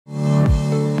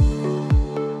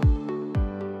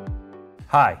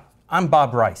Hi, I'm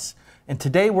Bob Rice, and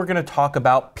today we're going to talk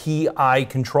about PI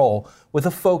control with a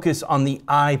focus on the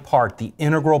I part, the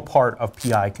integral part of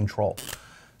PI control.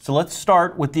 So let's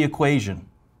start with the equation,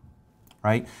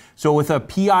 right? So with a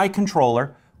PI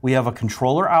controller, we have a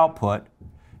controller output.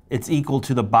 It's equal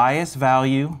to the bias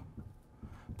value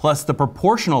plus the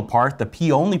proportional part, the P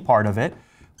only part of it,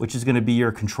 which is going to be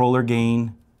your controller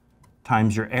gain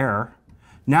times your error.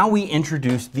 Now we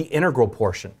introduce the integral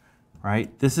portion,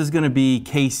 right? This is going to be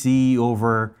Kc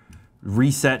over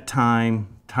reset time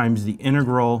times the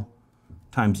integral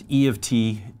times E of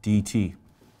t dt,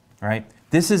 right?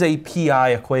 This is a PI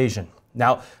equation.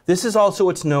 Now, this is also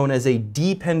what's known as a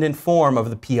dependent form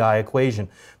of the PI equation.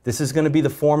 This is going to be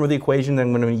the form of the equation that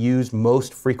I'm going to use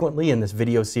most frequently in this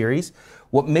video series.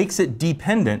 What makes it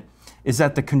dependent is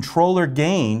that the controller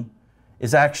gain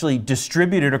is actually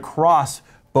distributed across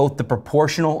both the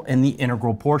proportional and the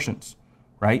integral portions,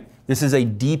 right? This is a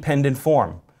dependent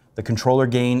form. The controller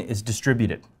gain is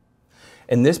distributed.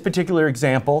 In this particular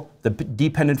example, the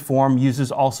dependent form uses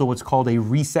also what's called a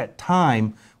reset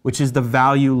time, which is the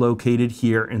value located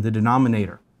here in the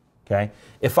denominator, okay?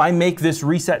 If I make this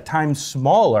reset time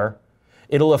smaller,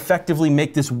 it'll effectively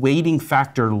make this weighting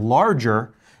factor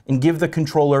larger and give the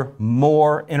controller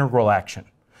more integral action.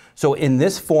 So in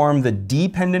this form, the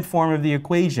dependent form of the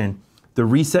equation, the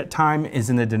reset time is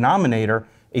in the denominator.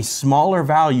 A smaller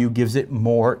value gives it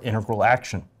more integral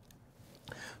action.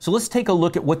 So let's take a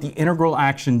look at what the integral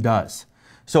action does.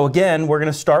 So again, we're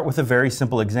going to start with a very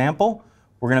simple example.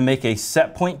 We're going to make a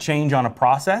set point change on a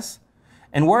process,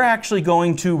 and we're actually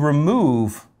going to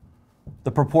remove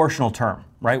the proportional term,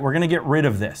 right? We're going to get rid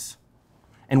of this.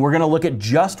 And we're going to look at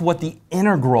just what the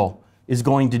integral is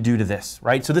going to do to this,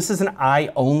 right? So this is an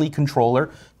I-only controller,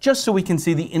 just so we can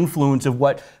see the influence of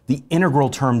what the integral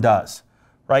term does,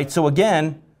 right? So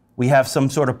again, we have some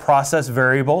sort of process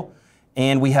variable,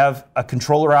 and we have a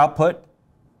controller output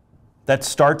that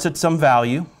starts at some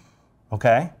value,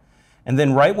 okay? And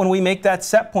then right when we make that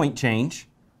set point change,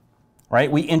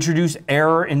 right, we introduce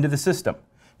error into the system.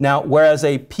 Now, whereas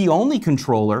a P-only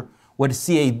controller would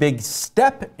see a big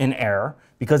step in error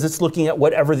because it's looking at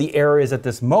whatever the error is at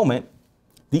this moment,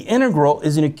 the integral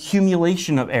is an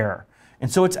accumulation of error. And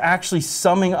so it's actually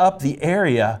summing up the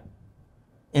area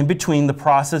in between the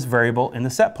process variable and the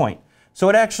set point. So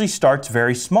it actually starts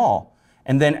very small.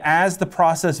 And then as the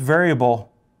process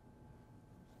variable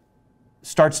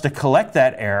starts to collect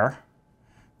that error,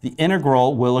 the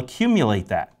integral will accumulate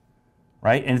that,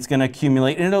 right? And it's going to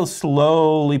accumulate, and it'll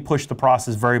slowly push the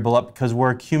process variable up because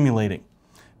we're accumulating.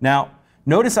 Now,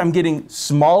 notice I'm getting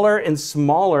smaller and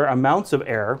smaller amounts of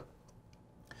error,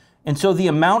 and so the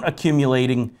amount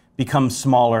accumulating becomes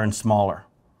smaller and smaller,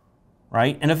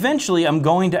 right? And eventually I'm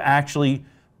going to actually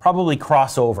probably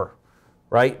cross over,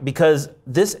 right? Because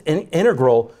this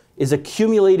integral is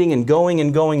accumulating and going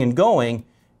and going and going.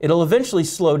 It'll eventually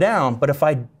slow down, but if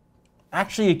I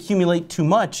actually accumulate too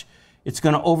much, it's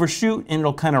going to overshoot and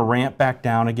it'll kind of ramp back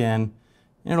down again.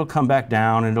 And it'll come back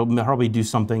down and it'll probably do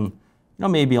something,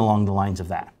 maybe along the lines of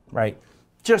that, right?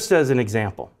 Just as an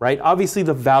example, right? Obviously,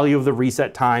 the value of the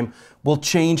reset time will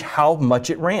change how much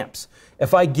it ramps.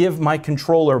 If I give my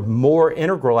controller more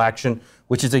integral action,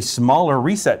 which is a smaller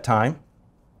reset time,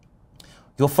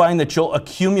 you'll find that you'll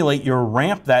accumulate your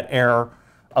ramp that error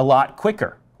a lot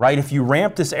quicker, right? If you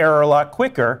ramp this error a lot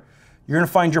quicker, you're going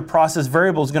to find your process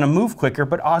variable is going to move quicker,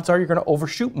 but odds are you're going to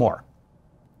overshoot more,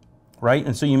 right?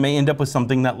 And so you may end up with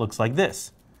something that looks like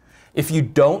this. If you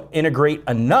don't integrate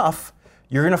enough,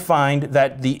 you're going to find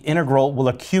that the integral will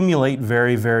accumulate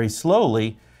very, very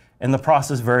slowly, and the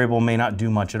process variable may not do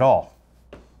much at all.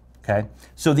 Okay?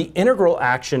 So the integral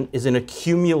action is an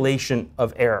accumulation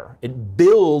of error. It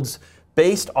builds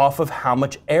based off of how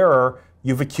much error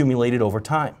you've accumulated over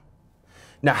time.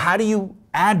 Now, how do you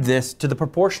add this to the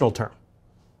proportional term?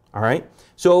 All right?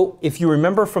 So if you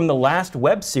remember from the last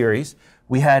web series,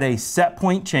 we had a set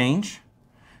point change,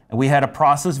 and we had a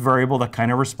process variable that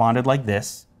kind of responded like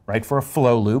this, right, for a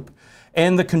flow loop.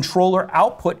 And the controller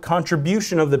output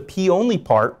contribution of the P-only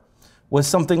part was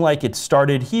something like it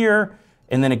started here,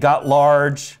 and then it got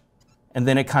large, and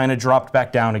then it kind of dropped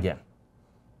back down again,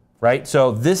 right?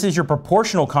 So this is your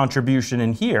proportional contribution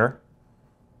in here,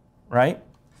 right?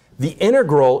 The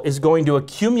integral is going to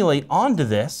accumulate onto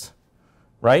this,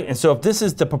 right? And so if this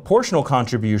is the proportional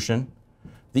contribution,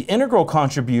 the integral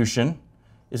contribution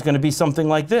is going to be something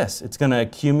like this. It's going to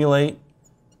accumulate,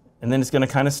 and then it's going to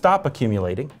kind of stop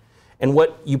accumulating. And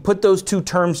what you put those two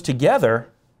terms together,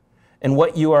 and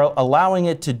what you are allowing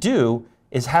it to do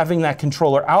is having that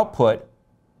controller output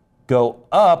go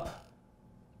up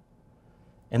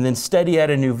and then steady at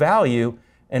a new value,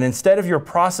 And instead of your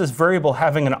process variable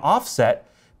having an offset,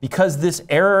 because this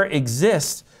error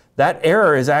exists, that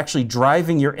error is actually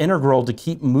driving your integral to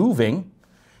keep moving,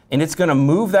 and it's going to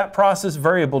move that process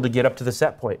variable to get up to the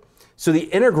set point. So the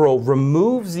integral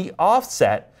removes the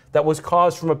offset that was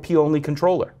caused from a P-only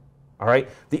controller. All right?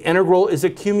 The integral is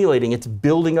accumulating. It's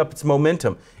building up its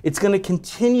momentum. It's going to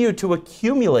continue to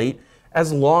accumulate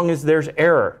as long as there's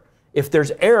error. If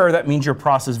there's error, that means your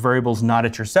process variable is not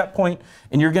at your set point,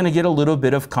 and you're going to get a little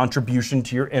bit of contribution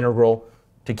to your integral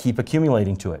to keep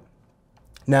accumulating to it.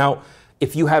 Now,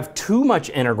 if you have too much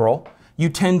integral, you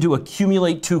tend to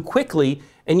accumulate too quickly,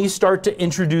 and you start to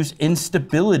introduce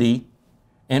instability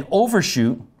and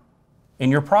overshoot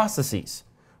in your processes,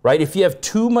 right? If you have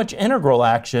too much integral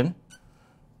action,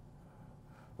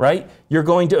 right, you're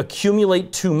going to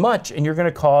accumulate too much, and you're going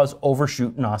to cause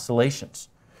overshoot and oscillations.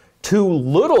 Too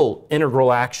little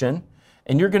integral action,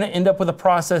 and you're going to end up with a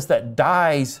process that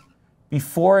dies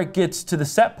before it gets to the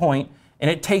set point,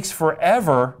 and it takes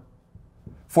forever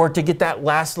for it to get that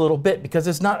last little bit because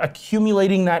it's not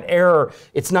accumulating that error.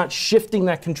 It's not shifting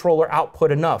that controller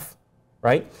output enough,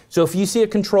 right? So if you see a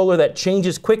controller that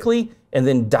changes quickly and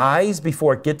then dies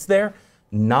before it gets there,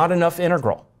 not enough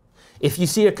integral. If you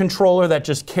see a controller that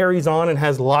just carries on and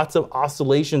has lots of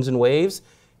oscillations and waves,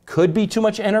 could be too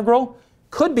much integral,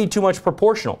 could be too much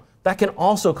proportional. That can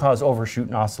also cause overshoot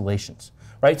and oscillations,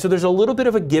 right? So there's a little bit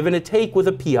of a give and a take with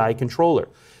a PI controller.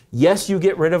 Yes, you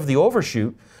get rid of the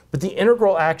overshoot, but the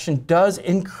integral action does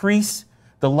increase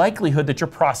the likelihood that your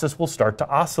process will start to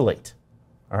oscillate,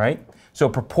 all right? So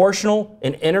proportional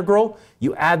and integral,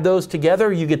 you add those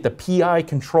together, you get the PI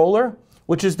controller,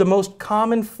 which is the most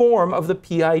common form of the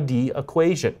PID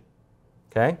equation,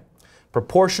 okay?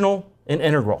 Proportional and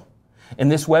integral. In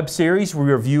this web series, we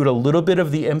reviewed a little bit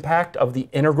of the impact of the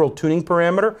integral tuning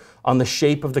parameter on the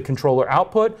shape of the controller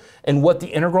output and what the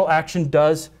integral action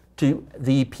does to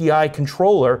the PI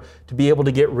controller to be able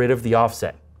to get rid of the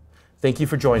offset. Thank you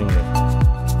for joining me.